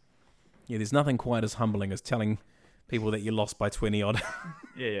 Yeah, there's nothing quite as humbling as telling people that you lost by 20 odd.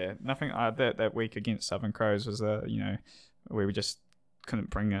 Yeah. Nothing. That week against Southern Crows was we just couldn't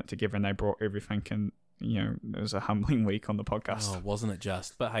bring it together, and they brought everything, and it was a humbling week on the podcast. Oh, wasn't it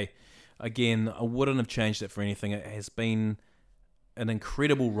just? But hey, again, I wouldn't have changed it for anything. It has been an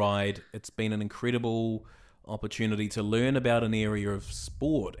incredible ride. It's been an incredible opportunity to learn about an area of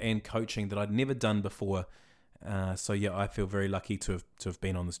sport and coaching that I'd never done before. So yeah, I feel very lucky to have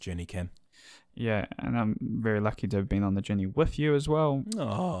been on this journey, Cam. Yeah, and I'm very lucky to have been on the journey with you as well.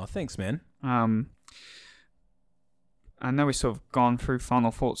 Oh, thanks, man. I know we've sort of gone through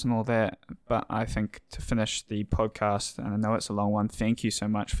final thoughts and all that, but I think to finish the podcast, and I know it's a long one, thank you so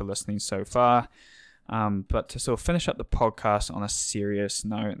much for listening so far. But to sort of finish up the podcast on a serious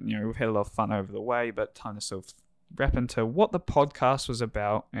note, we've had a lot of fun over the way, but time to sort of wrap into what the podcast was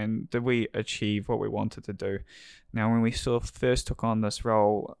about, and did we achieve what we wanted to do. Now, when we sort of first took on this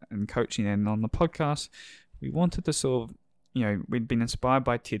role in coaching and on the podcast, we wanted to sort of, we'd been inspired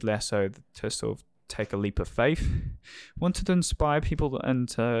by Ted Lasso to sort of take a leap of faith, wanted to inspire people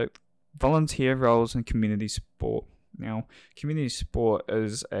into volunteer roles in community sport. Now, community sport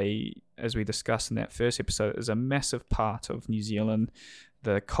is as we discussed in that first episode, is a massive part of New Zealand,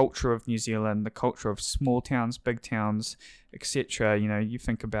 the culture of New Zealand, the culture of small towns, big towns, etc. You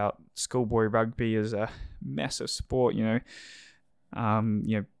think about schoolboy rugby as a massive sport,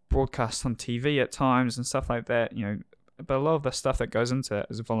 broadcast on TV at times and stuff like that, but a lot of the stuff that goes into it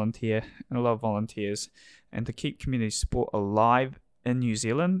is volunteer, and a lot of volunteers. And to keep community sport alive in New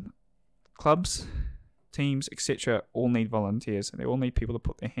Zealand, clubs, teams, etc., all need volunteers, and they all need people to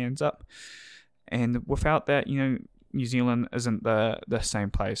put their hands up. And without that, New Zealand isn't the same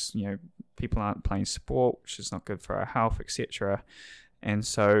place. People aren't playing sport, which is not good for our health, etc. And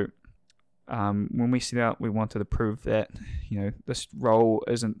so when we set out, we wanted to prove that this role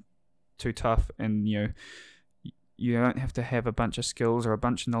isn't too tough, and you don't have to have a bunch of skills or a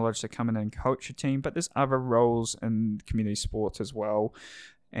bunch of knowledge to come in and coach a team, but there's other roles in community sports as well.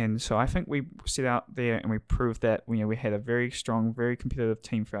 And so I think we set out there and we proved that we had a very strong, very competitive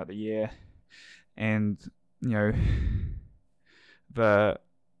team throughout the year. And, the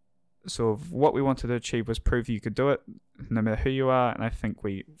sort of what we wanted to achieve was prove you could do it no matter who you are. And I think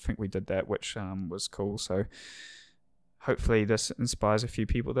we did that, which was cool. So hopefully this inspires a few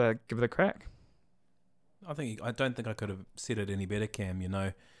people to give it a crack. I don't think I could have said it any better, Cam.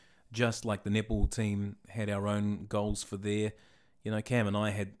 Just like the netball team had our own goals for their, Cam and I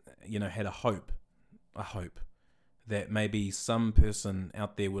had a hope that maybe some person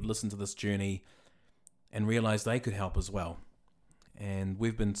out there would listen to this journey and realize they could help as well. And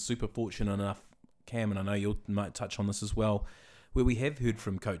we've been super fortunate enough, Cam, and I know you might touch on this as well, where we have heard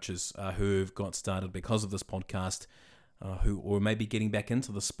from coaches who've got started because of this podcast, or maybe getting back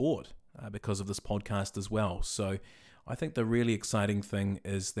into the sport because of this podcast as well. So I think the really exciting thing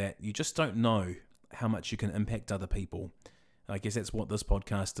is that you just don't know how much you can impact other people. I guess that's what this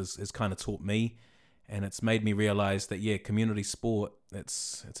podcast has kind of taught me, and it's made me realize that community sport,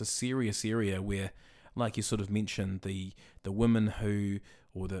 it's a serious area where, like you sort of mentioned, the women who,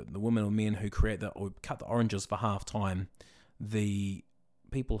 or the women or men who create or cut the oranges for half time, the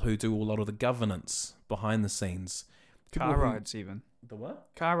people who do a lot of the governance behind the scenes, car rides even. The what?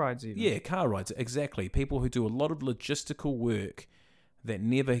 Car rides even. Yeah, car rides, exactly. People who do a lot of logistical work that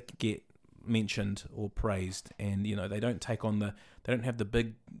never get mentioned or praised, and they don't have the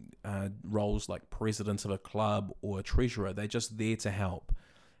big roles like president of a club or a treasurer. They're just there to help.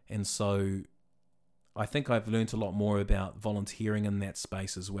 And so I think I've learned a lot more about volunteering in that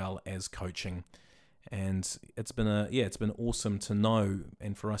space as well as coaching. And it's been awesome to know,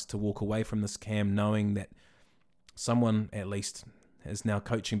 and for us to walk away from this, Cam, knowing that someone at least is now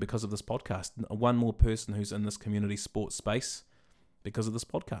coaching because of this podcast. One more person who's in this community sports space because of this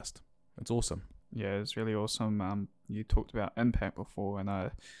podcast. It's awesome. Yeah, it's really awesome. You talked about impact before,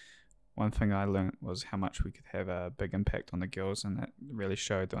 and one thing I learned was how much we could have a big impact on the girls, and that really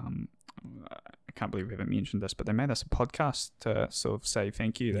showed. I can't believe we haven't mentioned this, but they made us a podcast to sort of say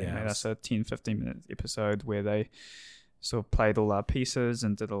thank you. They made us a 10-15 minute episode where they sort of played all our pieces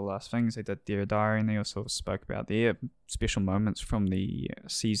and did all our things. They did their diary, and they also spoke about their special moments from the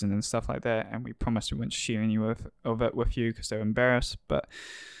season and stuff like that. And we promised we wouldn't share any of it with you because they were embarrassed. But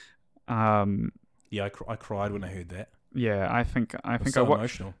I cried when I heard that. Yeah, I think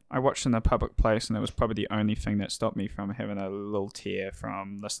emotional. I watched in a public place, and it was probably the only thing that stopped me from having a little tear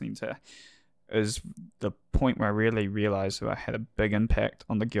from listening to. Is the point where I really realised that I had a big impact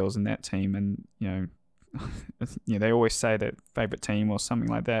on the girls in that team, and they always say that favourite team or something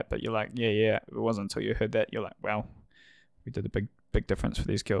like that, but you're like, yeah. It wasn't until you heard that you're like, wow, we did a big difference for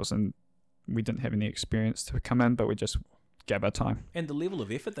these girls, and we didn't have any experience to come in, but we just gave our time. And the level of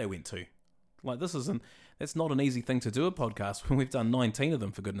effort they went to. Like, that's not an easy thing to do, a podcast, when we've done 19 of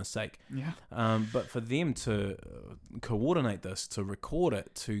them, for goodness sake. Yeah. But for them to coordinate this, to record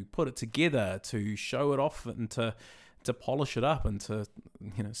it, to put it together, to show it off, and to polish it up, and to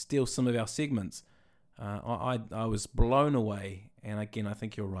steal some of our segments, I was blown away. And again, I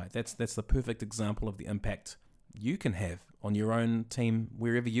think you're right. That's the perfect example of the impact you can have on your own team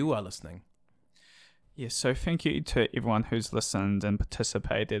wherever you are listening. Yes, so thank you to everyone who's listened and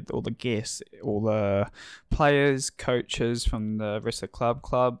participated, all the guests, all the players, coaches from the rest of the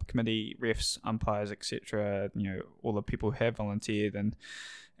club committee, refs, umpires, etc. All the people who have volunteered, and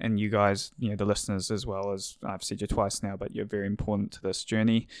you guys, the listeners as well. As I've said you twice now, but you're very important to this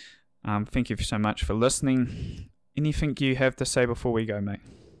journey. Thank you so much for listening. Anything you have to say before we go, mate?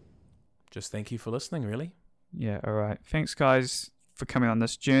 Just thank you for listening, really. Yeah, all right. Thanks, guys, for coming on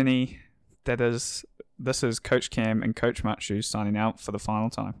this journey. This is Coach Cam and Coach Matsu signing out for the final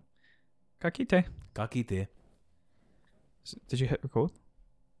time. Ka kite. Ka kite. Did you hit record?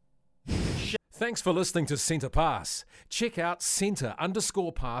 Thanks for listening to Centre Pass. Check out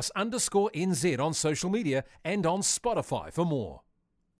Centre_Pass_NZ on social media and on Spotify for more.